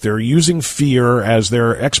 But if they're using fear as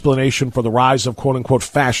their explanation for the rise of quote-unquote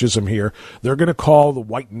fascism here, they're going to call the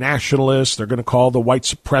white nationalists, they're going to call the white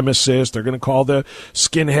supremacists, they're going to call the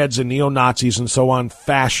skinheads and neo-Nazis and so on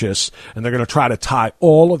fascists, and they're going to try to tie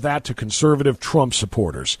all of that to conservative Trump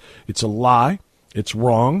supporters. It's a lie, it's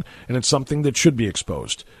wrong, and it's something that should be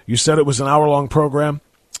exposed. You said it was an hour-long program.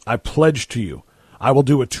 I pledge to you, I will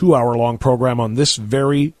do a 2-hour-long program on this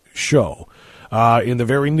very show in the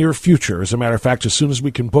very near future. As a matter of fact, as soon as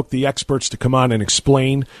we can book the experts to come on and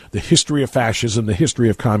explain the history of fascism, the history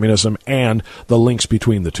of communism, and the links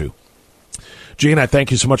between the two. Gene, I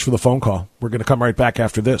thank you so much for the phone call. We're going to come right back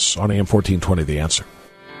after this on AM 1420, The Answer.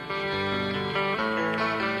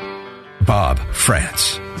 Bob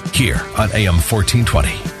France, here on AM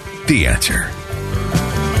 1420, The Answer.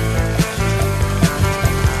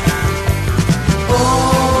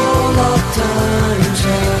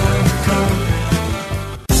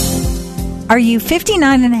 Are you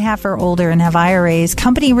 59 and a half or older and have IRAs,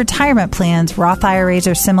 company retirement plans, Roth IRAs,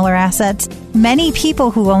 or similar assets? Many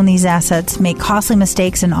people who own these assets make costly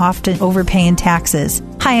mistakes and often overpay in taxes.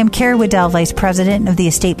 Hi, I'm Carrie Waddell, Vice President of the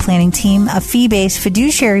Estate Planning Team, a fee-based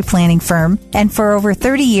fiduciary planning firm. And for over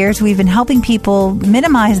 30 years, we've been helping people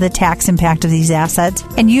minimize the tax impact of these assets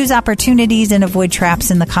and use opportunities and avoid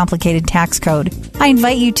traps in the complicated tax code. I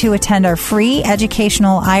invite you to attend our free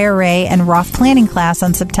educational IRA and Roth planning class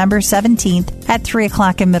on September 17th at 3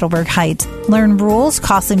 o'clock in Middleburg Heights. Learn rules,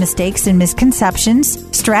 costly mistakes, and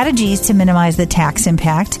misconceptions, strategies to minimize the tax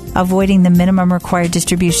impact, avoiding the minimum required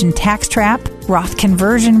distribution tax trap, Roth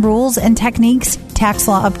conversion rules and techniques, tax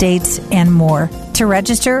law updates, and more. To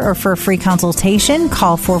register or for a free consultation,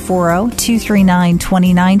 call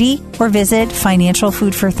 440-239-2090 or visit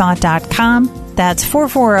financialfoodforthought.com. That's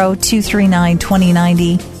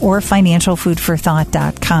 440-239-2090 or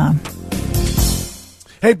financialfoodforthought.com.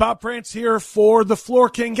 Hey, Bob France here for the Floor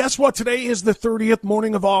King. Guess what? Today is the 30th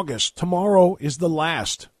morning of August. Tomorrow is the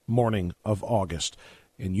last morning of August.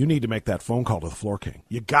 And you need to make that phone call to the Floor King.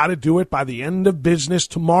 You got to do it by the end of business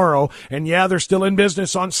tomorrow. And yeah, they're still in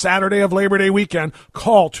business on Saturday of Labor Day weekend.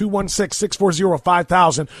 Call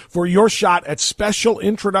 216-640-5000 for your shot at special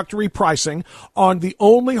introductory pricing on the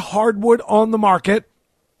only hardwood on the market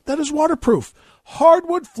that is waterproof.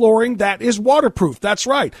 Hardwood flooring that is waterproof. That's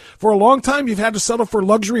right. For a long time, you've had to settle for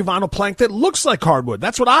luxury vinyl plank that looks like hardwood.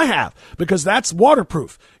 That's what I have because that's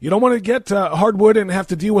waterproof. You don't want to get hardwood and have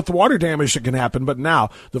to deal with the water damage that can happen. But now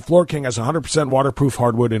the Floor King has 100% waterproof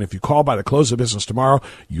hardwood. And if you call by the close of business tomorrow,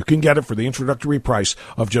 you can get it for the introductory price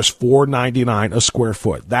of just $4.99 a square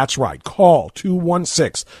foot. That's right. Call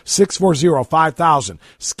 216-640-5000.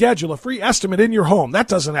 Schedule a free estimate in your home. That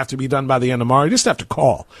doesn't have to be done by the end of tomorrow. You just have to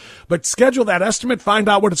call. But schedule that estimate. Find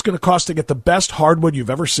out what it's going to cost to get the best hardwood you've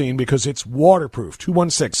ever seen because it's waterproof.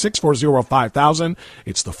 216-640-5000.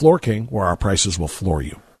 It's the Floor King where our prices will floor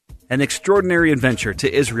you. An extraordinary adventure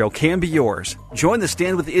to Israel can be yours. Join the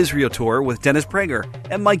Stand With Israel tour with Dennis Prager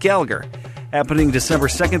and Mike Gallagher. Happening December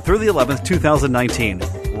 2nd through the 11th, 2019.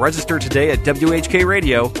 Register today at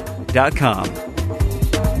WHKRadio.com.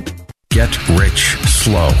 Get Rich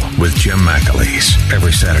Slow with Jim McAleese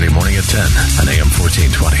every Saturday morning at 10 on AM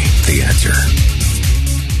 1420. The Answer.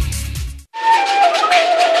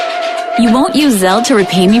 You won't use Zelle to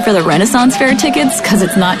repay me for the Renaissance Fair tickets because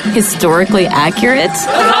it's not historically accurate?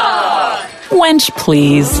 Wench,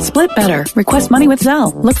 please. Split better. Request money with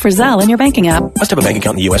Zelle. Look for Zelle in your banking app. Must have a bank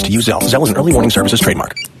account in the U.S. to use Zelle. Zelle is an early warning services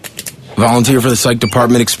trademark. Volunteer for the psych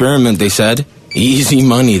department experiment, they said. Easy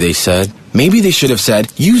money, they said. Maybe they should have said,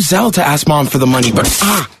 use Zelle to ask mom for the money, but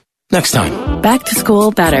next time. Back to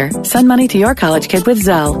school better. Send money to your college kid with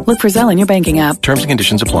Zelle. Look for Zelle in your banking app. Terms and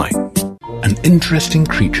conditions apply. An interesting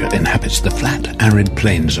creature inhabits the flat, arid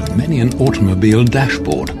plains of many an automobile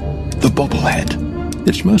dashboard. The bobblehead.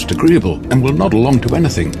 It's most agreeable and will nod along to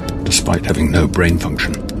anything, despite having no brain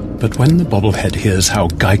function. But when the bobblehead hears how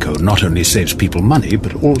Geico not only saves people money,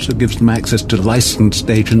 but also gives them access to licensed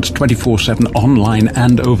agents 24/7 online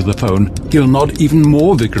and over the phone, he'll nod even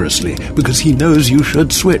more vigorously because he knows you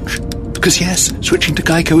should switch. Because yes, switching to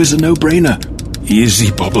Geico is a no-brainer.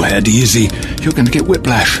 Easy, bobblehead, easy. You're going to get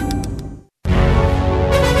whiplash.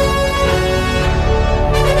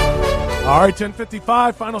 All right,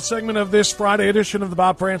 10:55, final segment of this Friday edition of the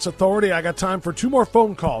Bob France Authority. I got time for two more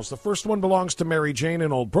phone calls. The first one belongs to Mary Jane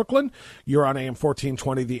in Old Brooklyn. You're on AM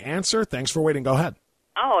 1420, The Answer. Thanks for waiting. Go ahead.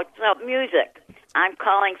 Oh, it's about music. I'm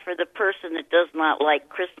calling for the person that does not like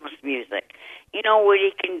Christmas music. You know what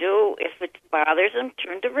he can do? If it bothers him,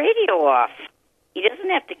 turn the radio off. He doesn't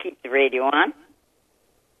have to keep the radio on.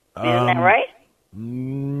 Isn't that right?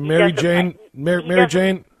 Mary Jane,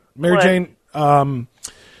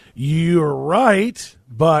 you're right,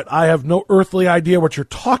 but I have no earthly idea what you're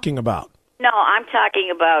talking about. No, I'm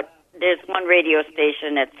talking about there's one radio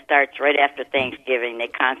station that starts right after Thanksgiving. They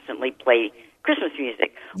constantly play Christmas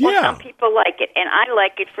music. Well, some people like it, and I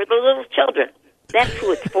like it for the little children. That's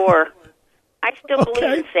who it's for. I still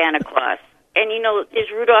believe in Santa Claus. And, you know,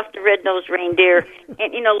 there's Rudolph the Red-Nosed Reindeer,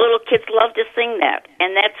 and, you know, little kids love to sing that.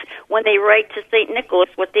 And that's when they write to St. Nicholas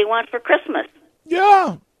what they want for Christmas.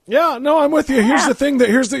 Yeah, no, I'm with you. Here's the thing,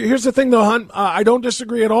 here's the thing, though, hon. I don't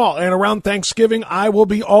disagree at all. And around Thanksgiving, I will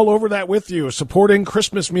be all over that with you, supporting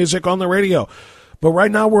Christmas music on the radio. But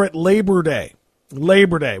right now, we're at Labor Day. We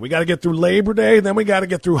got to get through Labor Day, then we got to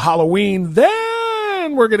get through Halloween,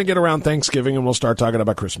 then we're going to get around Thanksgiving, and we'll start talking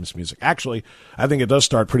about Christmas music. Actually, I think it does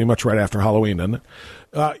start pretty much right after Halloween, doesn't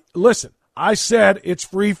it? Listen, I said it's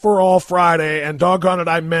free for all Friday, and doggone it,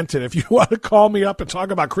 I meant it. If you want to call me up and talk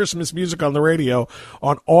about Christmas music on the radio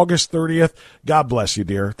on August 30th, God bless you,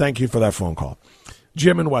 dear. Thank you for that phone call.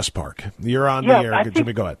 Jim in West Park, you're on the air.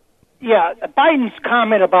 Jimmy, go ahead. Yeah, Biden's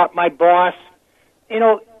comment about my boss,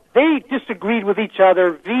 they disagreed with each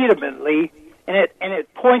other vehemently, and they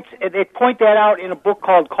point that out in a book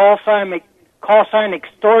called Call Sign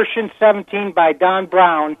Extortion 17 by Don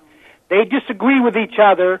Brown. They disagree with each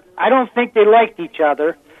other. I don't think they liked each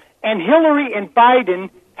other. And Hillary and Biden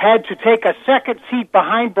had to take a second seat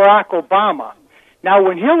behind Barack Obama. Now,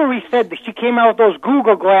 when Hillary said that she came out with those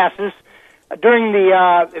Google glasses during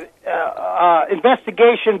the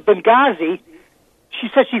investigation Benghazi, she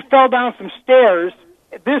said she fell down some stairs.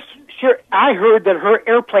 I heard that her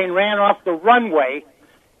airplane ran off the runway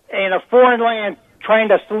in a foreign land trying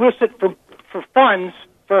to solicit for funds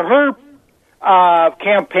for her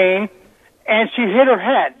campaign, and she hit her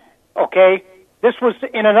head, okay? This was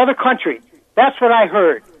in another country. That's what I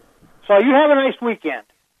heard. So you have a nice weekend.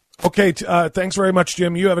 Okay, thanks very much,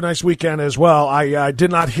 Jim. You have a nice weekend as well. I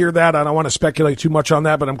did not hear that. I don't want to speculate too much on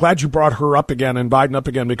that, but I'm glad you brought her up again and Biden up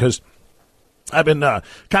again, because I've been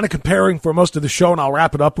kind of comparing for most of the show, and I'll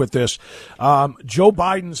wrap it up with this. Joe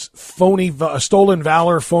Biden's stolen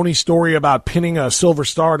valor, phony story about pinning a Silver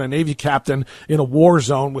Star on a Navy captain in a war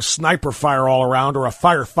zone with sniper fire all around, or a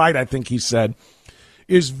firefight, I think he said,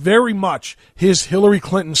 is very much his Hillary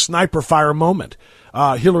Clinton sniper fire moment.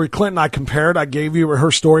 Hillary Clinton, I gave you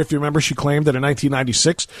her story. If you remember, she claimed that in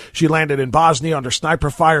 1996, she landed in Bosnia under sniper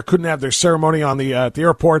fire, couldn't have their ceremony on at the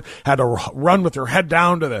airport, had to run with her head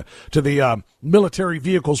down to the military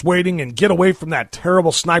vehicles waiting and get away from that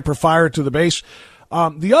terrible sniper fire to the base.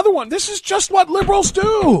 The other one, this is just what liberals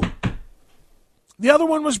do. The other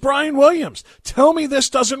one was Brian Williams. Tell me this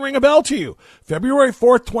doesn't ring a bell to you. February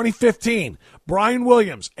 4th, 2015, Brian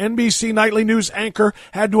Williams, NBC Nightly News anchor,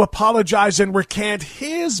 had to apologize and recant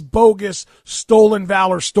his bogus stolen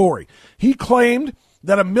valor story. He claimed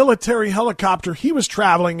that a military helicopter he was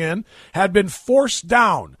traveling in had been forced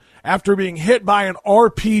down after being hit by an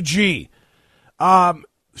RPG.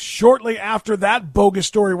 Shortly after that bogus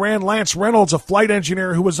story ran, Lance Reynolds, a flight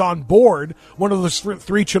engineer who was on board one of the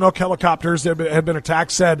three Chinook helicopters that had been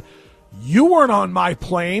attacked, said, "You weren't on my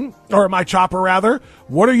plane, or my chopper rather.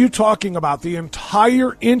 What are you talking about?" The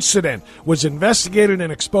entire incident was investigated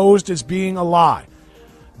and exposed as being a lie.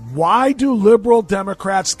 Why do liberal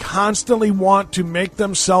Democrats constantly want to make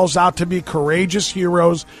themselves out to be courageous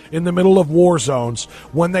heroes in the middle of war zones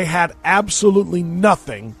when they had absolutely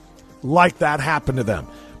nothing like that happen to them?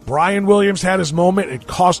 Brian Williams had his moment. It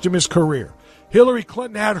cost him his career. Hillary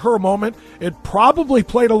Clinton had her moment. It probably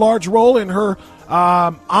played a large role in her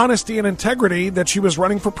honesty and integrity that she was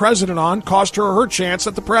running for president on, cost her chance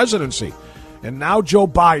at the presidency. And now Joe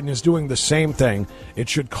Biden is doing the same thing. It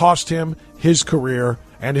should cost him his career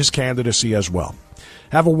and his candidacy as well.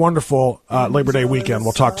 Have a wonderful Labor Day weekend.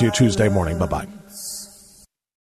 We'll talk to you Tuesday morning. Bye-bye.